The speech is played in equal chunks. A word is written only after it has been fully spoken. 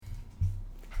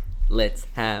Let's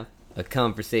have a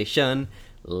conversation.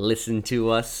 Listen to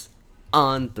us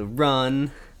on the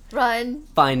run. Run.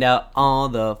 Find out all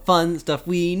the fun stuff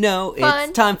we know. Fun.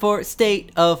 It's time for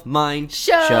State of Mind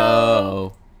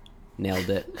Show. Nailed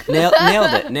it.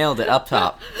 Nailed it up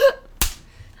top.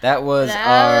 That was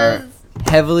our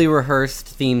heavily rehearsed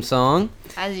theme song.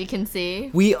 As you can see.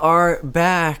 We are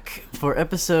back for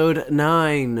episode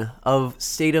 9 of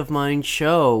State of Mind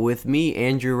Show with me,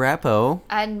 Andrew Rappo.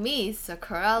 And me,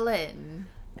 Sakura Lin.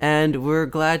 And we're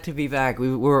glad to be back.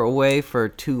 We were away for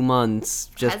 2 months.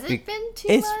 Has it been 2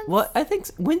 months? What I think.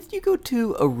 When did you go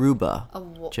to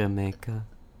Aruba? Jamaica.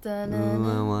 Ooh,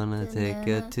 I wanna take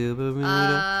you to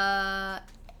Bermuda.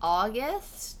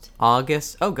 August?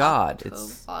 August? Oh God,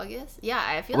 it's August? Yeah,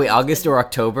 I feel. Wait, like August or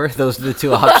October? Those are the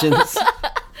two options.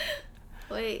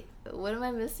 Wait, what am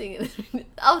I missing?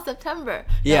 Oh, September.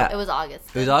 Yeah, no, it was August.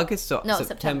 It was August, so no, September,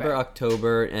 September,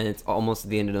 October, and it's almost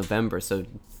the end of November, so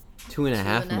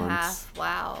 2.5 months.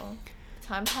 Wow.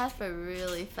 Time passed by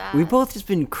really fast. We've both just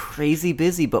been crazy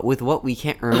busy, but with what we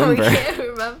can't remember. We can't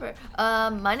remember.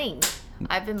 Money.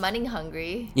 I've been money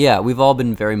hungry. Yeah, we've all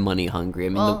been very money hungry. I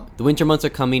mean, Well, the winter months are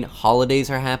coming,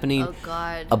 holidays are happening. Oh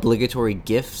God. Obligatory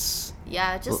gifts.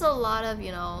 Yeah, just a lot of,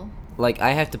 Like,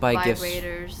 I have to buy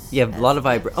vibrators. gifts. Yeah, a lot of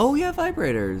vibrators. Oh, yeah,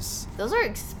 vibrators. Those are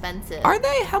expensive. Are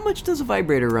they? How much does a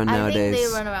vibrator run nowadays? I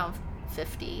think they run around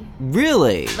 50.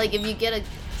 Really? Like, if you get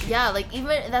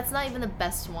even, that's not even the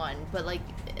best one, but, like,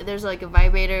 there's, like, a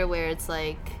vibrator where it's,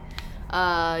 like,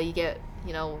 you get,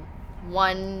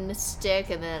 one stick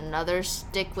and then another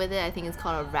stick with it. I think it's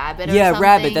called a rabbit or something.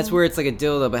 Rabbit. That's where it's like a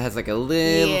dildo but has like a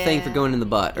little thing for going in the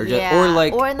butt or just or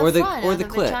in the front, or the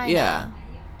clit. vagina. Yeah.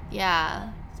 Yeah.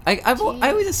 I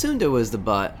always assumed it was the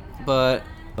butt, but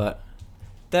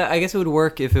that I guess it would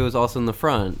work if it was also in the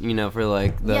front, for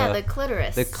like the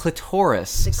clitoris. The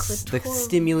clitoris. The clitoris. The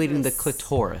stimulating the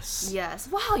clitoris. Yes.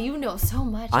 Wow, you know so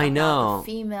much I about know. the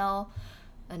female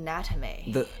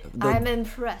anatomy. I'm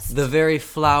impressed. The very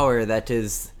flower that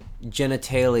is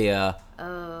genitalia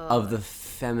of the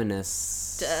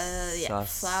feminist.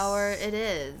 Flower it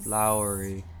is.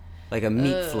 Flowery. Like a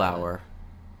meat flower.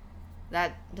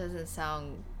 That doesn't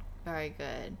sound very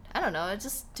good. I don't know. It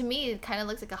just, to me, it kind of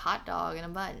looks like a hot dog in a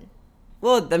bun.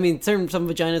 Well, I mean, some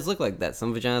vaginas look like that.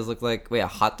 Some vaginas look like, a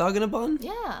hot dog in a bun?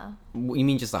 Yeah. You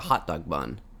mean just a hot dog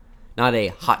bun? Not a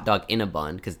hot dog in a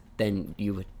bun, because then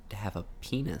you would have a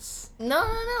penis. No.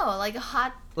 Like a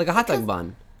hot dog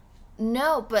bun.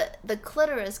 No, but the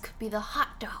clitoris could be the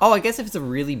hot dog. Oh, I guess if it's a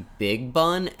really big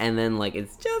bun, and then,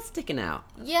 it's just sticking out.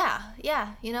 Yeah,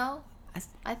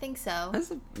 I think so. I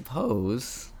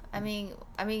suppose. I mean,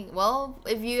 well,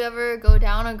 if you ever go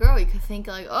down a girl, you could think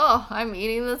like, oh, I'm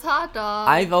eating this hot dog.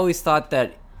 I've always thought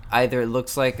that either it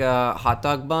looks like a hot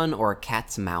dog bun or a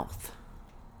cat's mouth.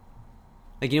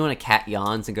 Like, when a cat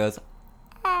yawns and goes,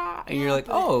 ah, and you're like,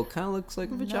 oh, kind of looks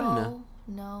like a vagina.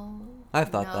 No. I've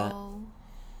thought that.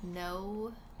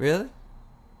 No. Really?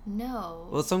 No.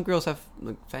 Well, some girls have,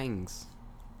 fangs.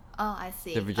 Oh, I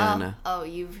see. Their vagina. Oh,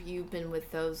 you've been with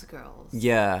those girls.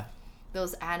 Yeah.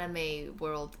 Those anime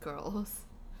world girls.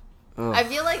 Ugh. I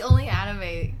feel like only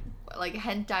anime, like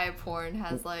hentai porn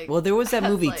has Well, there was that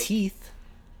movie Teeth.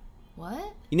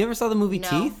 What? You never saw the movie No.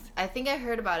 Teeth? I think I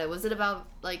heard about it. Was it about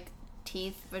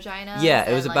teeth, vagina? Yeah,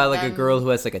 it was about a girl who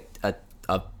has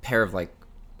a pair of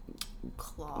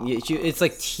claws. Yeah, it's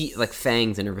like teeth, like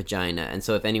fangs in her vagina, and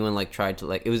so if anyone tried to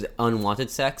it was unwanted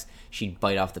sex, she'd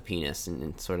bite off the penis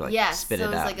and sort of spit it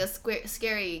out. So it was like a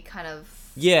scary kind of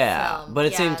film. But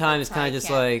at the same time, it's kind of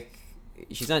just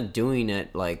she's not doing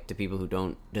it to people who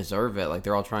don't deserve it.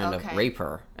 They're all trying to rape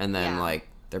her, and then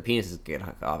their penises get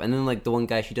cut off, and then the one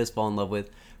guy she does fall in love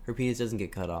with, her penis doesn't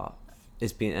get cut off.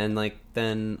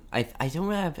 Then I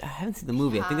haven't seen the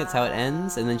movie. I think that's how it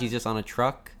ends, and then she's just on a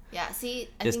truck. Yeah, see,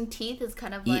 I think Teeth is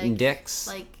kind of eating dicks.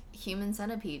 Like Human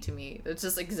Centipede to me. It's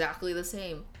just exactly the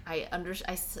same. I know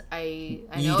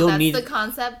that's the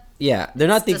concept. Yeah, they're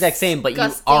not the exact same, but you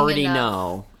already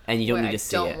know, and you don't need to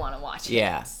see it. I don't want to watch it.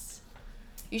 Yeah.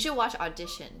 You should watch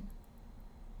Audition.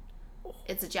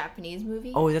 It's a Japanese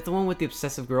movie. Oh, is that the one with the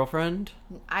obsessive girlfriend?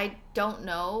 I don't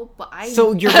know, but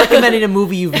So you're recommending a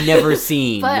movie you've never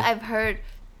seen. But I've heard...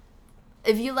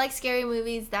 If you like scary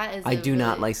movies, that is... I do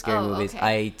not like scary movies. Okay.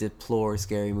 I deplore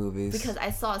scary movies. Because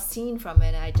I saw a scene from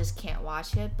it and I just can't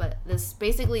watch it. But this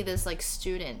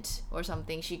student or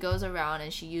something, she goes around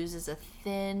and she uses a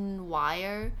thin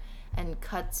wire and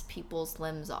cuts people's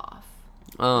limbs off.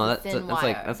 Oh, that's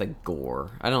like gore.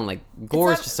 I don't like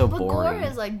gore. Is just so boring. Gore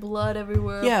is like blood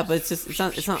everywhere. Yeah, but it's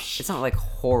not like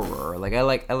horror. Like I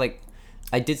like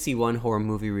I did see one horror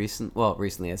movie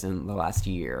recently, as in the last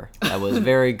year. That was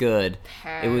very good.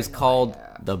 It was called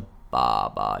The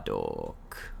Babadook.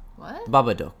 What?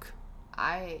 Babadook.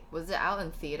 Was it out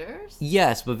in theaters?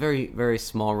 Yes, but very, very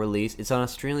small release. It's an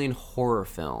Australian horror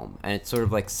film, and it's sort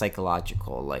of like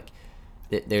psychological. Like,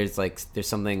 there's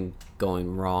something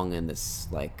going wrong in this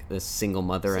single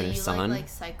mother and her son. Like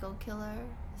Psycho Killer?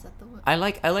 Is that the one? I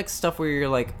like stuff where you're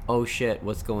like, oh shit,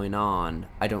 what's going on?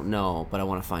 I don't know, but I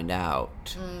want to find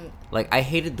out. Like, I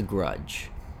hated The Grudge.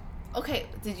 Okay,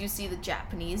 did you see the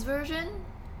Japanese version?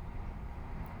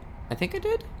 I think I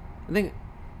did.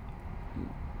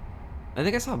 I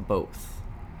think I saw both.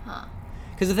 Huh.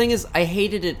 Because the thing is, I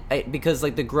hated it because,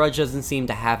 like, The Grudge doesn't seem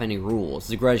to have any rules.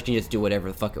 The Grudge can just do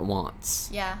whatever the fuck it wants.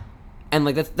 Yeah. And,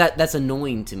 like, that's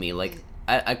annoying to me. Like,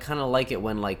 I kind of like it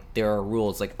when, like, there are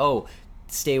rules. Like, oh,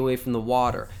 stay away from the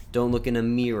water. Don't look in a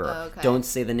mirror. Okay. Don't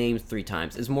say the names 3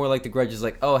 times. It's more like The Grudge is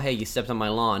like, oh, hey, you stepped on my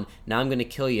lawn. Now I'm going to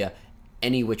kill you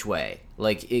any which way.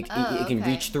 Like, it can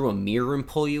reach through a mirror and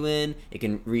pull you in. It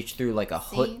can reach through, like, a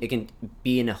hood. It can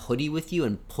be in a hoodie with you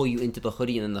and pull you into the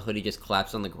hoodie, and then the hoodie just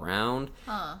collapses on the ground.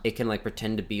 Huh. It can, like,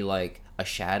 pretend to be, like, a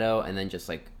shadow and then just,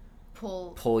 like,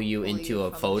 pull you into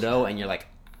a photo, and you're like...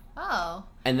 Oh.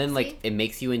 And then, like, it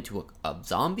makes you into a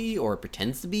zombie, or it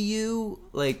pretends to be you.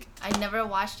 Like... I never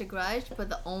watched A Grudge, but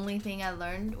the only thing I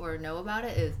learned or know about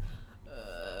it is...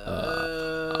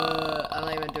 I'm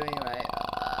not even doing it right.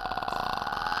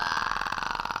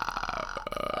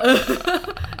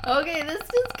 Okay, this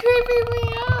is creeping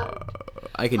me out.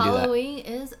 I can do that. Halloween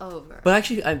is over. But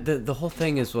actually, the whole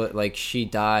thing is what, like, she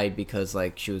died because,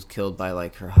 like, she was killed by,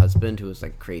 like, her husband, who was,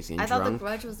 like, crazy and drunk. I thought The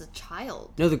Grudge was a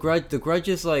child. No, the Grudge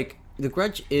is, like, The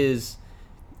Grudge is,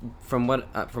 from what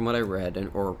I read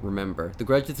or remember, The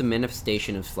Grudge is a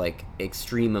manifestation of, like,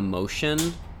 extreme emotion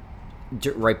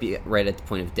right at the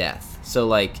point of death. So,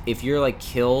 like, if you're, like,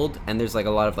 killed and there's, like,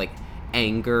 a lot of, like,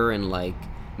 anger and, like,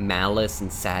 malice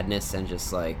and sadness and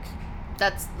just, like,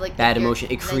 that's like bad emotion,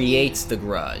 it creates the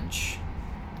grudge.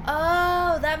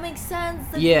 Oh, that makes sense.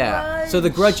 Grudge. So the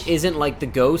grudge isn't like the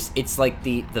ghost, it's like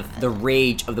the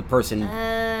rage of the person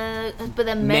but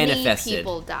then many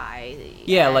people die.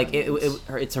 Yeah, like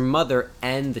it's her mother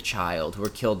and the child who were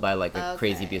killed by, like, a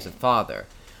crazy abusive father.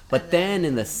 But then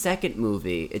in the second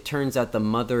movie, it turns out the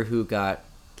mother who got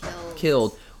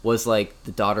killed was, like,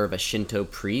 the daughter of a Shinto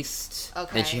priest.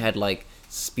 Okay. And she had, like,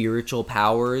 spiritual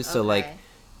powers. So, like,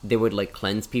 they would, like,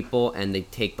 cleanse people, and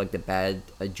they'd take, like, the bad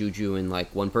juju in,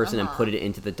 like, one person and put it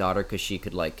into the daughter because she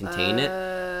could, like, contain it.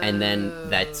 And then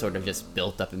that sort of just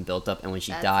built up, and when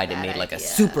she died, it made, like, a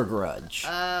super grudge.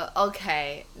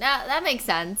 Okay. Now, that makes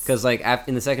sense. Because, like,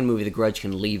 in the second movie, the grudge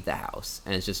can leave the house,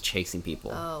 and it's just chasing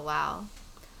people. Oh, wow.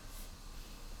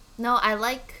 No, I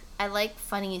like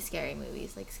funny, scary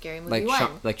movies, like Scary Movie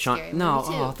 1. Scary Movie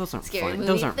 2. Those aren't Scary funny. Movie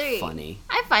Those aren't 3. funny.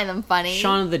 I find them funny.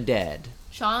 Shaun of the Dead.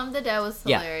 Shaun of the Dead was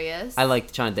hilarious. Yeah, I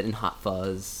liked Shaun of the Dead and Hot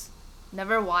Fuzz.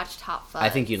 Never watched Hot Fuzz. I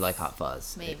think you'd like Hot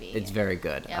Fuzz. Maybe. It's very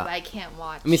good. Yeah, but I can't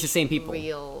watch. I mean, it's the same people.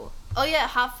 Oh yeah,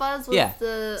 Hot Fuzz was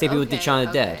the same people did Shaun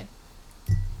of the Dead.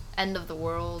 End of the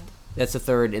World. That's the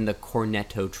third in the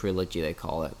Cornetto trilogy, they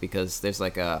call it, because there's,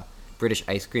 like, a British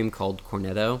ice cream called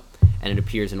Cornetto, and it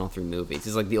appears in all 3 movies.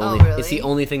 It's, like, the only. Really? It's the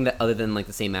only thing that, other than, like,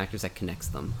 the same actors, that connects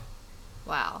them.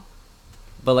 Wow.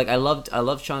 But, like, I loved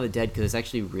Shaun of the Dead because it's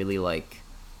actually really, like,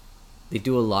 they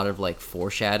do a lot of, like,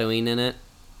 foreshadowing in it.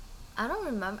 I don't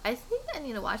remember. I think I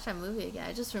need to watch that movie again.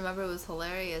 I just remember it was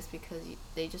hilarious because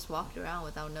they just walked around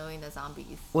without knowing the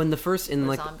zombies. Well, in the first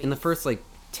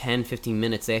 10-15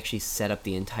 minutes, they actually set up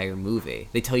the entire movie.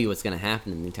 They tell you what's going to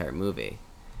happen in the entire movie.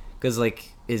 Because,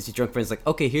 like, his drunk friend's like,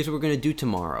 okay, here's what we're going to do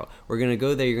tomorrow. We're going to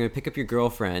go there, you're going to pick up your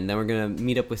girlfriend, then we're going to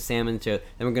meet up with Sam and Joe,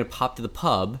 then we're going to pop to the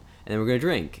pub, and then we're going to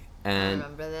drink. And, I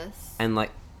remember this. And,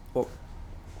 like,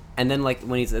 and then, like,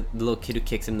 when he's the little kid who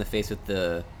kicks him in the face with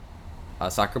the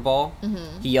soccer ball,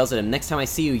 he yells at him, next time I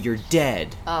see you, you're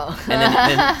dead. Oh.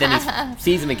 And then he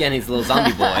sees him again, he's a little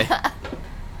zombie boy.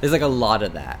 There's, like, a lot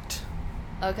of that.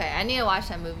 Okay, I need to watch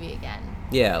that movie again.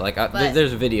 Yeah, like,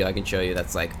 there's a video I can show you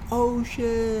that's like, oh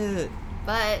shit.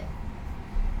 But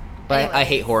I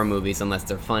hate horror movies unless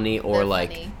they're funny or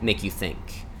make you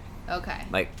think. Okay.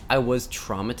 Like, I was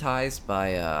traumatized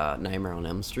by Nightmare on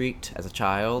Elm Street as a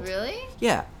child. Really?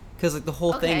 Yeah, because, like, the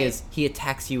whole thing is he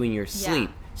attacks you in your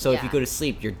sleep. So if you go to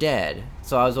sleep, you're dead.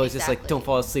 So I was always just like, don't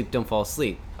fall asleep, don't fall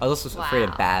asleep. I was also afraid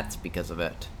of bats because of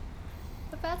it.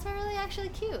 But bats are really actually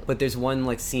cute. But there's one,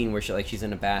 like, scene where she's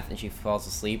in a bath and she falls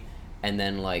asleep, and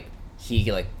then, like,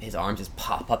 his arms just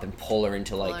pop up and pull her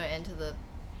into, like... Pull her into the...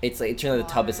 It's like, it turns out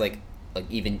the tub is, like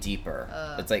even deeper.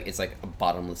 It's like a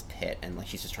bottomless pit, and, like,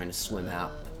 she's just trying to swim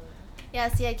out. Yeah,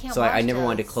 see, I can't so watch I never those.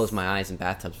 wanted to close my eyes in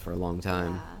bathtubs for a long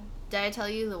time. Yeah. Did I tell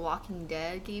you The Walking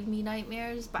Dead gave me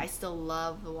nightmares? But I still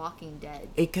love The Walking Dead.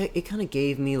 It kind of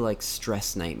gave me, like,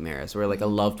 stress nightmares, where, like, a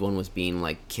loved one was being,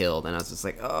 like, killed, and I was just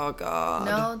like, oh, God.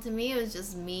 No, to me, it was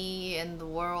just me and the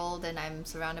world, and I'm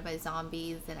surrounded by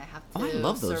zombies, and I have to I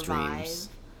love those survive. dreams.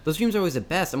 Those dreams are always the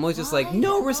best. I'm always just like,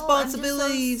 no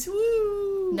responsibilities. Woo!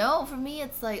 No, for me,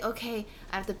 it's like, okay,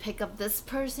 I have to pick up this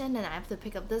person, and I have to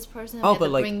pick up this person, and Oh, I have but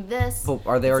to like, bring this. but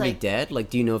are they It's already like, dead? Like,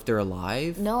 do you know if they're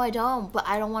alive? No, I don't, but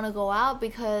I don't want to go out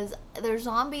because there's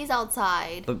zombies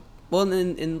outside. But, well,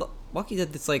 in Walking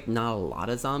Dead, it's like not a lot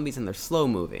of zombies, and they're slow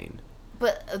moving.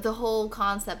 But the whole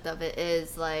concept of it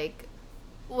is like,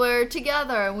 we're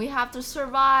together and we have to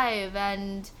survive,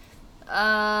 and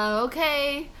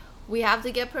okay, we have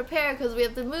to get prepared because we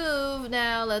have to move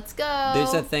now. Let's go.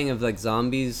 There's that thing of like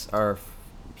zombies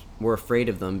we're afraid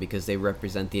of them because they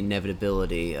represent the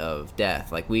inevitability of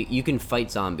death. Like you can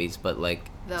fight zombies, but like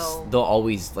they'll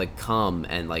always like come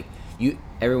and like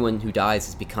everyone who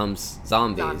dies becomes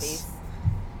zombies.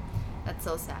 That's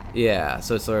so sad. Yeah,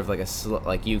 so it's sort of like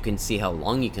like you can see how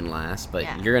long you can last, but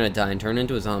you're gonna die and turn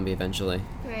into a zombie eventually.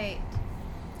 Great.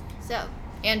 So,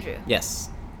 Andrew. Yes.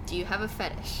 Do you have a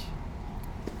fetish?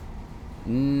 Or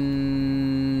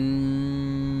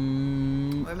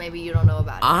maybe you don't know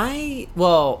about it.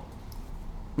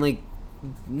 Like,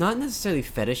 not necessarily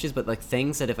fetishes, but like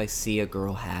things that if I see a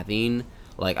girl having,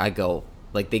 like I go,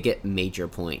 like they get major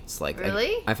points. Like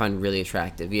really? I find really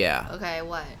attractive. Yeah. Okay,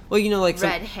 what? Well, you know, like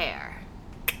red hair.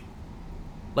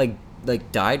 Like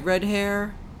dyed red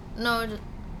hair. No.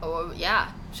 Oh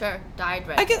yeah, sure, dyed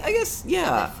red. I guess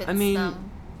yeah. I mean. Them.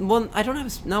 Well, I don't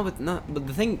have but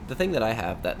the thing that I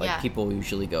have that like people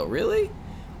usually go, really? Okay.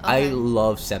 I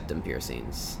love septum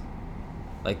piercings,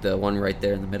 like the one right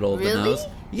there in the middle of the nose.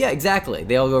 Yeah, exactly.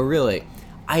 They all go, really.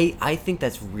 I think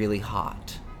that's really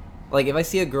hot. Like if I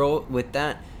see a girl with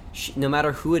that, no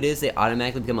matter who it is, they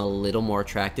automatically become a little more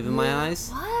attractive in my eyes.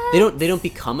 What? They don't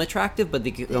become attractive, but they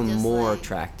become more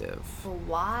attractive. But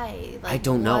why? Like, I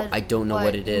don't know. I don't know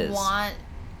what it is. Want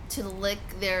to lick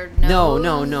their nose?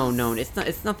 No.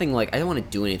 It's nothing like I don't want to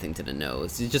do anything to the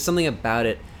nose. It's just something about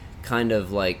it, kind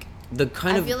of like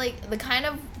I feel like the kind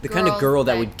of girl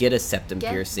that would get a septum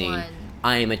piercing.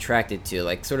 I am attracted to,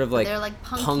 like sort of like they're like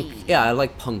punky. Punk. Yeah, I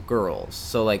like punk girls.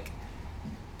 So like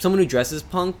someone who dresses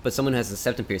punk, but someone who has a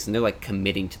septum piercing, they're like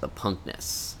committing to the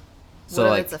punkness. So what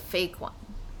if like it's a fake one?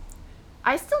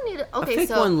 I still need a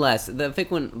fake one less. The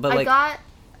fake one, but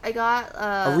I got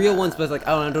a real one's, but like,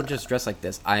 oh, I don't just dress like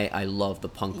this. I love the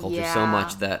punk culture so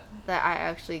much that I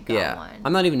actually got one.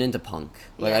 I'm not even into punk.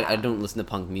 Like I don't listen to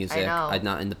punk music. I'm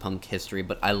not into punk history,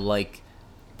 but I like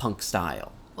punk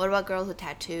style. What about girls with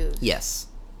tattoos? Yes.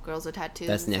 Girls with tattoos.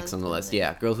 That's next on the list.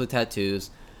 Yeah, girls with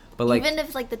tattoos. But like, even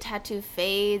if like the tattoo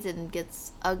fades and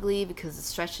gets ugly because it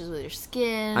stretches with your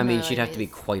skin. I mean, she'd have to be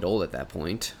quite old at that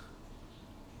point.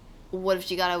 What if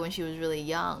she got it when she was really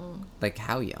young? Like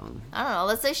how young? I don't know.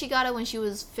 Let's say she got it when she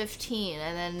was 15,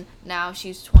 and then now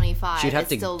she's 25. She'd have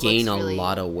to gain a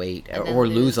lot of weight, or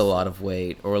lose a lot of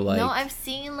weight, or like. No, I've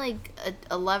seen like a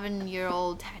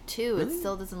 11-year-old tattoo. Really? It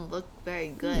still doesn't look very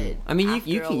good. I mean,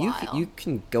 you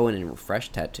can go in and refresh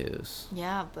tattoos.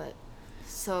 Yeah, but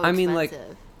so expensive. I mean, like,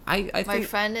 I think my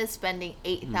friend is spending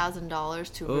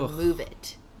 $8,000 to remove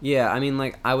it. Yeah, I mean,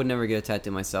 like, I would never get a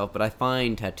tattoo myself, but I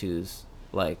find tattoos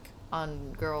like.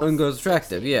 On girls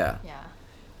attractive, yeah.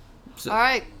 So, all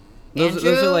right, those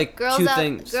are like two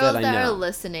things that I know. Girls that are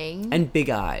listening. And big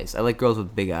eyes. I like girls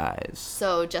with big eyes.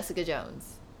 So Jessica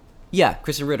Jones. Yeah,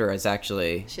 Kristen Ritter is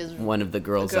actually one of the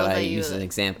girls that I use as an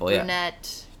example.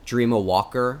 Brunette. Yeah. Dreama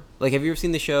Walker. Like, have you ever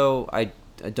seen the show I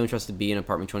Don't Trust to Be in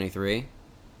Apartment 23?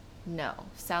 No,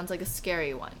 sounds like a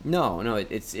scary one. No,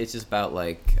 it's just about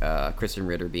like Kristen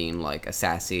Ritter being like a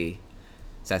sassy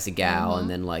gal, and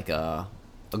then like a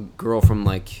girl from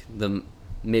like the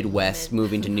Midwest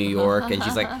moving to New York, and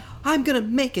she's like, I'm gonna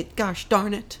make it, gosh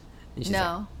darn it. And she's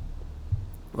like,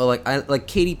 well, like I like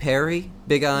Katy Perry,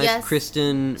 big eyes. Yes.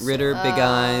 Kristen Ritter, big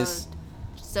eyes.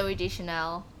 Zooey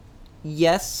Deschanel.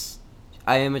 Yes,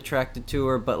 I am attracted to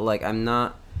her, but like I'm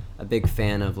not a big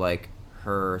fan of like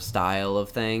her style of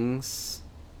things.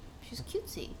 She's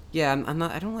cutesy. Yeah, I'm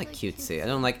not. I don't like cutesy. I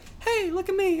don't like, hey, look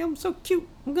at me, I'm so cute,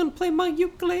 I'm gonna play my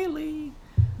ukulele.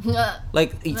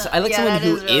 Like, I like someone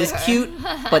who is cute,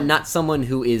 but not someone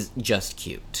who is just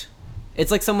cute. It's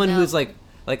like someone who's like,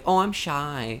 oh, I'm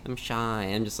shy. I'm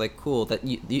just like, cool. That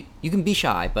you can be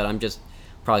shy, but I'm just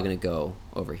probably gonna go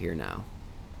over here now.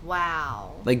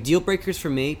 Wow. Like, deal breakers for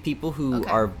me: people who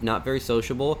are not very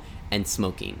sociable and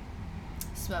smoking.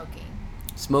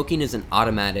 Smoking is an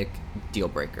automatic deal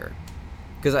breaker.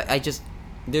 Because I just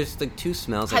there's like two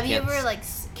smells. Have you ever like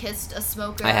kissed a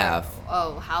smoker? I have.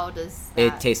 Oh, how does that...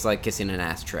 It tastes like kissing an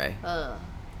ashtray.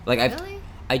 Like really?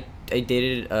 I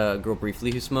dated a girl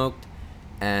briefly who smoked,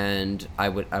 and I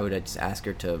would just ask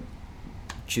her to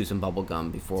chew some bubble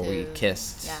gum before we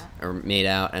kissed or made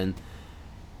out, and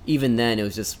even then it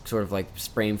was just sort of like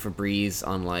spraying Febreze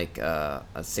on like a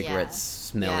cigarette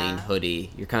smelling hoodie.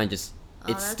 You're kind of just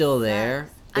it's still there.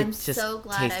 I'm so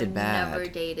glad I've never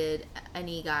dated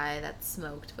any guy that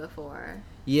smoked before.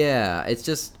 Yeah, it's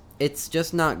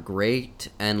just not great,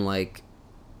 and like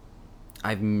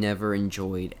I've never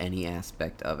enjoyed any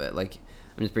aspect of it. Like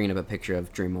I'm just bringing up a picture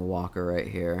of Dreamer Walker right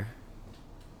here.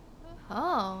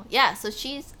 Oh, yeah, so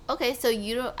she's okay, so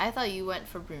you don't I thought you went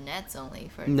for brunettes only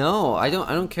for No, I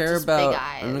don't care about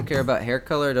I don't care about hair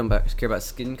color, I don't care about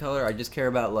skin color. I just care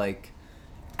about like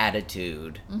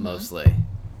attitude mostly.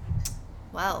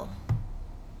 Well,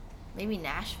 maybe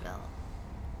Nashville.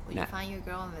 Will you find your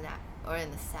girl in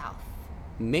in the South?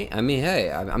 I mean, hey,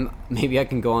 maybe I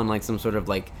can go on like some sort of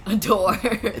like a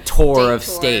tour of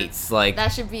states. Like that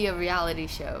should be a reality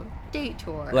show. Date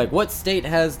tour. Like, what state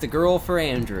has the girl for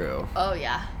Andrew? Oh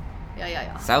yeah.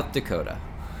 South Dakota.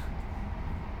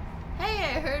 Hey,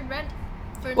 I heard rent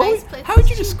for nice place. How would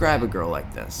you describe a girl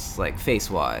like this, like face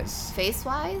wise? Face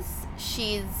wise,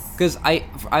 she's because I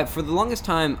for the longest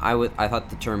time I thought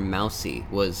the term mousy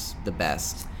was the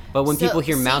best. But when people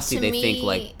hear mousy, they think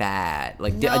like bad,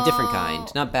 like a different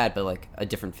kind, not bad, but like a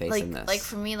different face in this. Like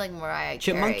for me, like Mariah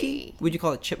Carey. Chipmunky? Would you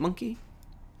call it chipmunky?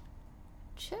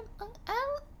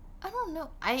 I don't know.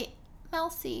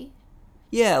 Mousy.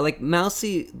 Yeah, like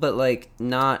mousy, but like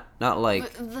not like.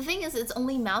 But the thing is, it's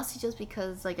only mousy just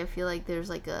because like I feel like there's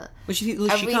like a. Well, she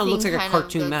kind of looks like a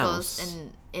cartoon mouse.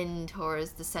 And in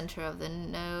towards the center of the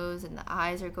nose, and the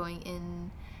eyes are going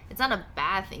in. It's not a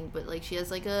bad thing, but like she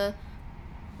has like a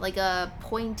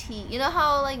pointy. You know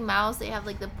how like mouse they have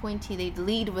like the pointy. They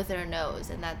lead with their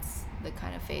nose, and that's the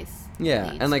kind of face.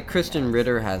 Yeah, and like Kristen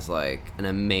Ritter has like an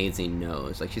amazing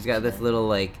nose. Like she's got this little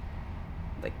like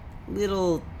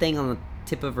little thing on the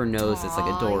tip of her nose that's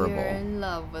like adorable. You're in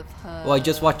love with her. Well, I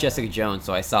just watched Jessica Jones,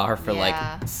 so I saw her for like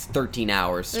 13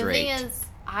 hours straight. The thing is,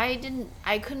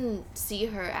 I couldn't see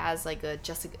her as like a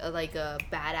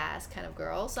badass kind of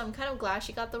girl. So I'm kind of glad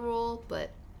she got the role,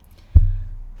 but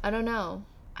I don't know.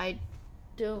 I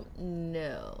don't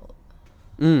know.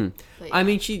 I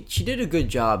mean, she did a good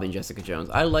job in Jessica Jones.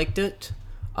 I liked it.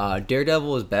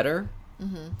 Daredevil is better.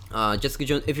 Jessica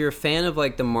Jones. If you're a fan of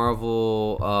like the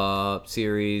Marvel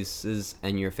series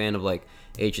and you're a fan of like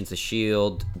Agents of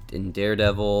S.H.I.E.L.D. and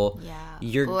Daredevil,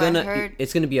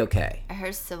 it's gonna be okay. I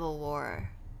heard Civil War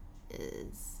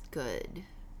is good.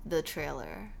 The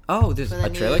trailer. Oh, there's a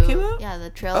trailer came out? Yeah,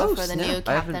 the trailer for the new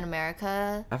Captain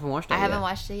America. I haven't watched it yet. I haven't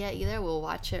watched it yet either. We'll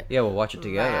watch it. Yeah, we'll watch it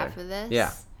together. Right after this.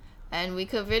 Yeah. And we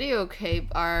could videotape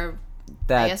our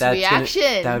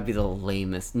reaction. That would be the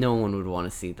lamest. No one would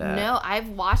want to see that. No, I've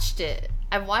watched it.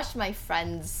 I've watched my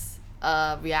friends'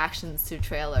 reactions to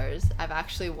trailers. I've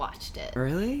actually watched it.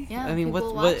 Really? Yeah. I mean,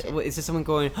 what is there someone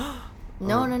going?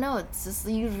 No. It's just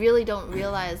you really don't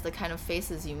realize the kind of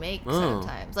faces you make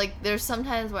sometimes. Like there's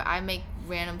sometimes where I make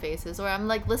random faces, or I'm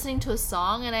like listening to a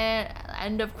song and I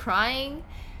end up crying.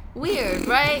 Weird,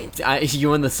 right?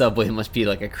 You on the subway must be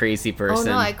like a crazy person.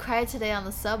 Oh no, I cried today on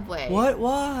the subway. What?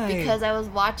 Why? Because I was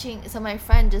watching. So my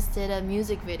friend just did a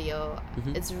music video.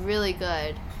 It's really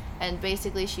good, and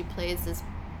basically she plays this.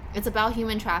 It's about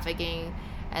human trafficking.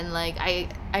 And like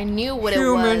I knew what it was.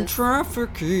 Human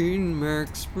trafficking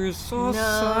makes me so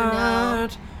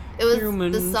sad. It was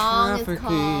human the song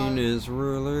trafficking is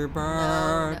really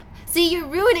bad. No. See, you're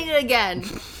ruining it again.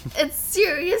 It's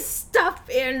serious stuff,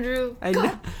 Andrew.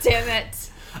 God damn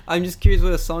it. I'm just curious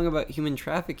what a song about human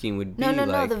trafficking would be.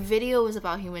 No. The video was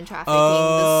about human trafficking.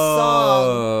 The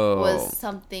song was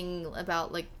something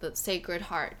about like the Sacred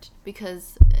Heart,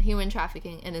 because human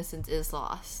trafficking, innocence is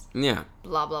lost. Yeah.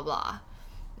 Blah blah blah.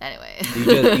 Anyway.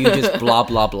 you just blah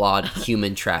blah blah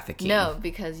human trafficking. No,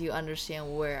 because you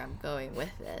understand where I'm going with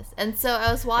this. And so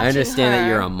I was watching I understand that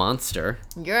you're a monster.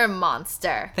 You're a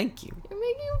monster. Thank you. You're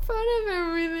making fun of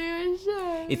everything I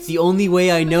say. It's the only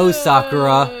way I know,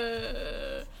 Sakura.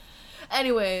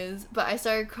 Anyways, but I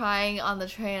started crying on the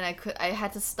train. I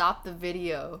had to stop the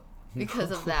video because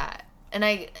of that. And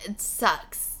it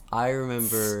sucks. I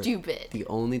remember stupid. The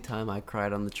only time I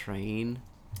cried on the train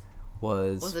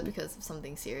was it because of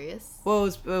something serious? Well,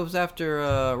 it was after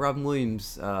Robin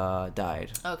Williams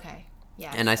died. Okay.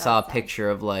 Yeah. And I saw a picture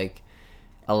of like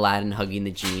Aladdin hugging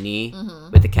the genie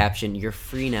with the caption, "You're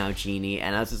free now, genie."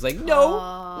 And I was just like,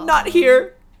 "No, not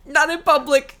here. Not in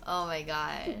public." Oh my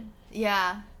god.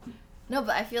 Yeah. No,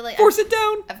 but I feel like force it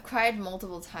down. I've cried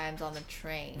multiple times on the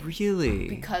train. Really?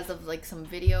 Because of like some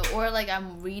video, or like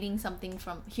I'm reading something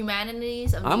from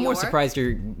Humanities of New York. I'm more surprised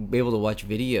you're able to watch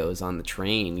videos on the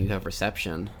train. You have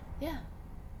reception. Yeah.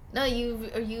 No,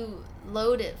 you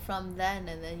load it from then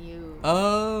and then you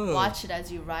watch it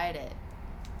as you ride it.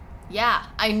 Yeah,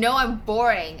 I know I'm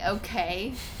boring.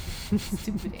 Okay.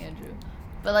 Stupid Andrew.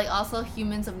 But like also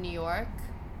Humans of New York.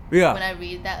 Yeah. When I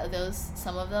read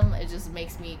some of them, it just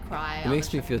makes me cry. It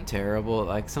makes me feel terrible.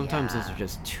 Like sometimes those are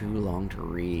just too long to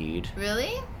read.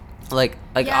 Really? Like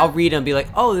I'll read and be like,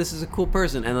 oh, this is a cool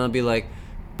person, and then I'll be like,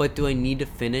 but do I need to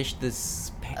finish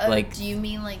this? Do you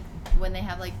mean like when they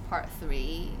have like part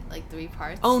 3, like 3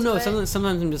 parts? Oh no,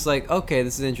 sometimes I'm just like, okay,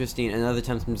 this is interesting, and other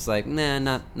times I'm just like,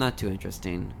 nah, not too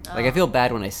interesting. Like I feel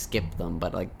bad when I skip them,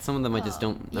 but like some of them I just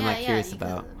don't. I'm not curious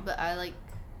about. But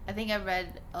I think I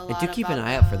read a lot. I do keep an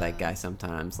eye out for that guy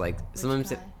sometimes. Like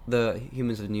sometimes the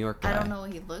Humans of New York guy. I don't know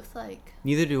what he looks like.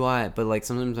 Neither do I. But like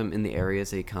sometimes I'm in the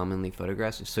areas that he commonly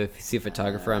photographs. So if you see a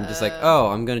photographer, I'm just like, oh,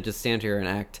 I'm gonna just stand here and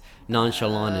act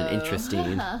nonchalant and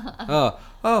interesting. No,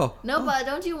 but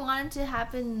don't you want it to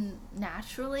happen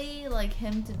naturally? Like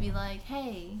him to be like,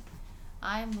 hey,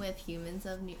 I'm with Humans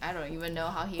of New. I don't even know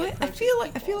how he. I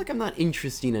feel like I'm not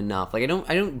interesting enough. Like I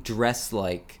don't dress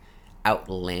like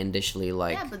outlandishly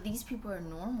like. Yeah, but these people are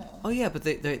normal. Oh yeah, but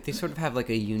they sort of have like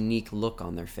a unique look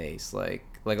on their face. Like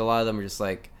a lot of them are just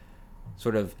like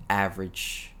sort of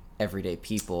average everyday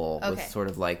people with sort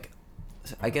of like,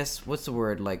 I guess what's the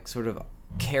word, like sort of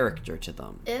character to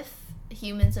them. If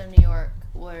Humans of New York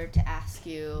were to ask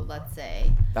you, let's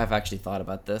say, I've actually thought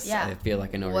about this. Yeah. I feel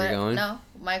like I know where you're going. No,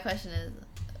 my question is,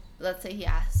 let's say he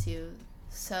asks you,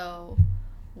 so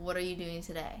what are you doing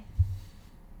today?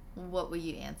 What will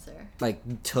you answer? Like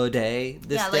today,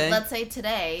 this day? Yeah, like let's say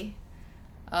today,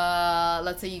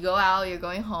 let's say you go out, you're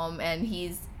going home, and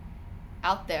he's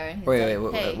out there. And he's wait,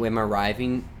 am I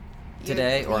arriving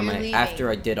today, or am I leaving. After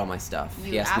I did all my stuff?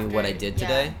 He asked me what I did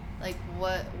today? Like,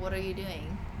 what are you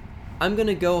doing? I'm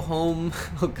gonna go home.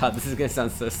 Oh god, this is gonna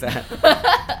sound so sad.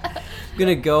 I'm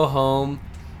gonna go home,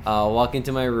 walk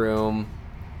into my room,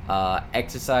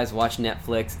 exercise, watch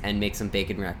Netflix, and make some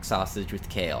bacon rack sausage with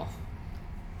kale.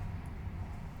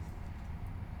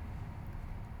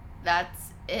 That's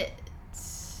it.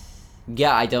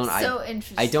 Yeah, I don't. So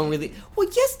interesting. I don't really. Well,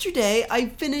 yesterday I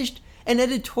finished an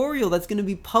editorial that's going to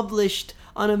be published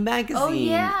on a magazine. Oh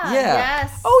yeah. Yeah.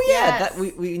 Yes. Oh yeah. Yes.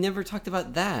 That we never talked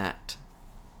about that.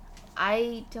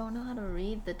 I don't know how to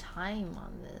read the time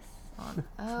on this.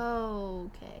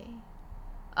 Okay.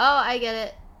 Oh, I get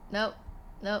it. Nope.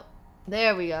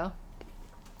 There we go.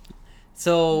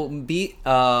 So,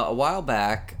 a while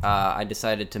back, I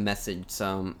decided to message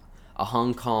a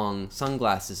Hong Kong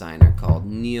sunglass designer called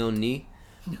Neo Ni.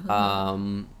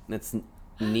 That's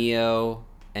Neo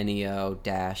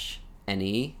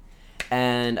 -NE.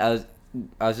 And I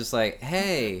was just like,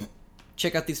 hey,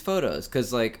 check out these photos,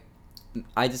 because like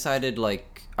I decided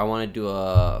like I want to do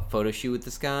a photo shoot with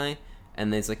this guy,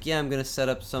 and he's like, yeah, I'm gonna set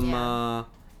up some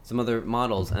other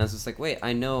models, and I was just like, wait,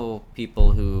 I know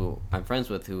people who I'm friends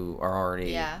with who are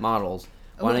already models.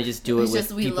 Why don't I just do it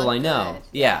with people I know? Good.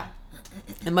 Yeah.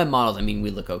 And by models, I mean we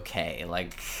look okay.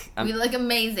 Like we look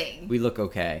amazing. We look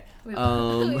okay. We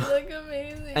look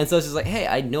amazing. And so it's just like, hey,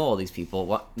 I know all these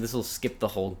people. This will skip the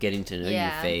whole getting to know you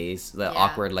phase. The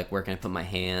awkward, like, where can I put my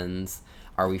hands?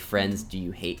 Are we friends? Do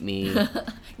you hate me?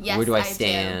 Yes, where do I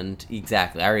stand? Do.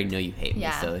 Exactly. I already know you hate me.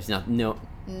 So there's no.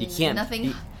 You can't.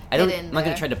 Nothing. I'm not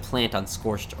gonna try to plant on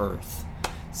scorched earth.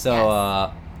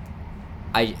 So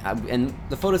and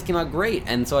the photos came out great,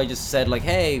 and so I just said like,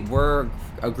 hey, we're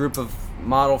a group of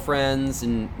model friends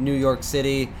in New York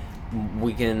City.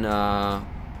 We can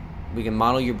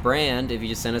model your brand if you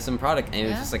just send us some product. And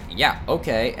he was just like, yeah,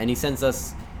 okay. And he sends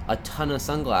us a ton of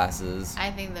sunglasses.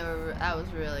 I think that was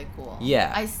really cool.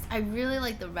 Yeah. I really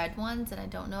like the red ones, and I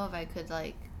don't know if I could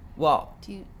like. Well.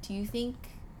 Do you think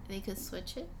they could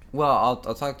switch it? Well,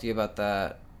 I'll talk to you about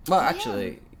that. Well,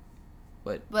 actually,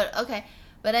 But okay.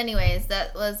 But anyways,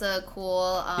 that was a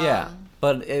cool.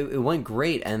 But it went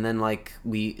great, and then like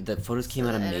the photos came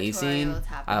out amazing.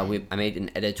 I made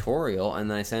an editorial, and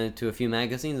then I sent it to a few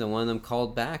magazines, and one of them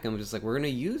called back and was just like, "We're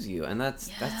gonna use you," and that's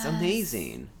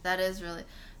amazing. That is really.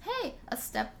 Hey, a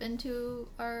step into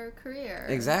our career.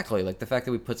 Exactly, like the fact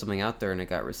that we put something out there and it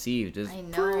got received is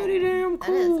pretty damn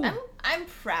cool. I'm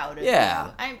proud of you.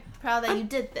 I'm proud that you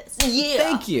did this. Yeah.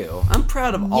 Thank you. I'm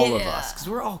proud of all of us, because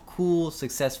we're all cool,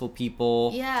 successful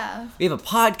people. Yeah. We have a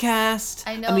podcast.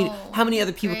 I know. I mean, how many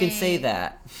other people can say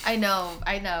that? I know.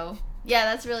 Yeah,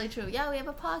 that's really true. Yeah, we have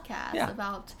a podcast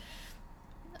about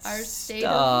Our state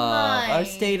of mind. Our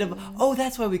state of... Oh,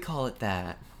 that's why we call it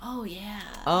that. Oh, yeah.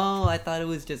 Oh, I thought it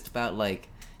was just about, like,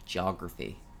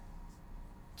 geography.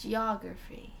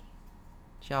 Geography.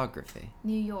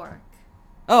 New York.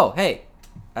 Oh, hey.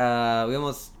 We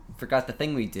almost forgot the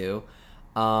thing we do.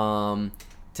 To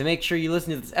make sure you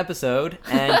listen to this episode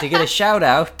and to get a shout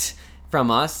out from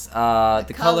us,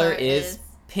 the color is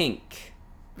pink.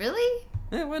 Really?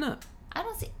 Yeah, why not?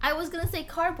 I was gonna say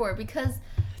cardboard because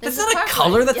that's not a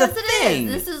color. That's a thing.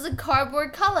 This is a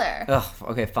cardboard color. Oh,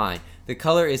 okay, fine. The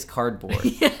color is cardboard.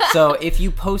 So if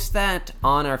you post that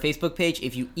on our Facebook page,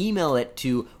 if you email it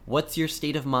to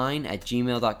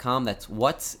whatsyourstateofmind@gmail.com, that's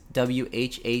what's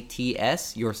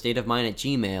WHATS, your state of mind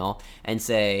 @gmail, and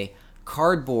say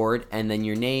cardboard and then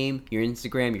your name, your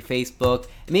Instagram, your Facebook,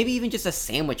 maybe even just a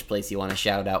sandwich place you want to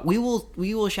shout out. We will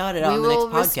shout it out on the next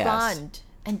podcast. Respond.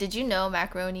 And did you know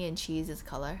macaroni and cheese is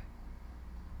color?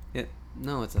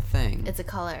 No, it's a thing. It's a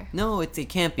color. No, it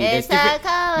can't be. It's a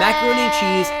color. Macaroni and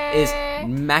cheese is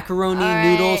macaroni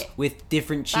noodles with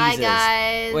different cheeses. Bye,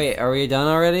 guys. Wait, are we done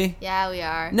already? Yeah, we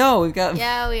are. No, we've got...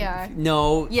 Yeah, we are.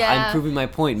 No, yeah. I'm proving my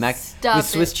point. Stop with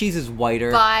Swiss cheese is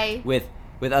whiter. Bye. With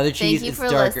other cheese, it's darker.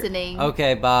 Thank you for listening.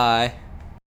 Okay, bye.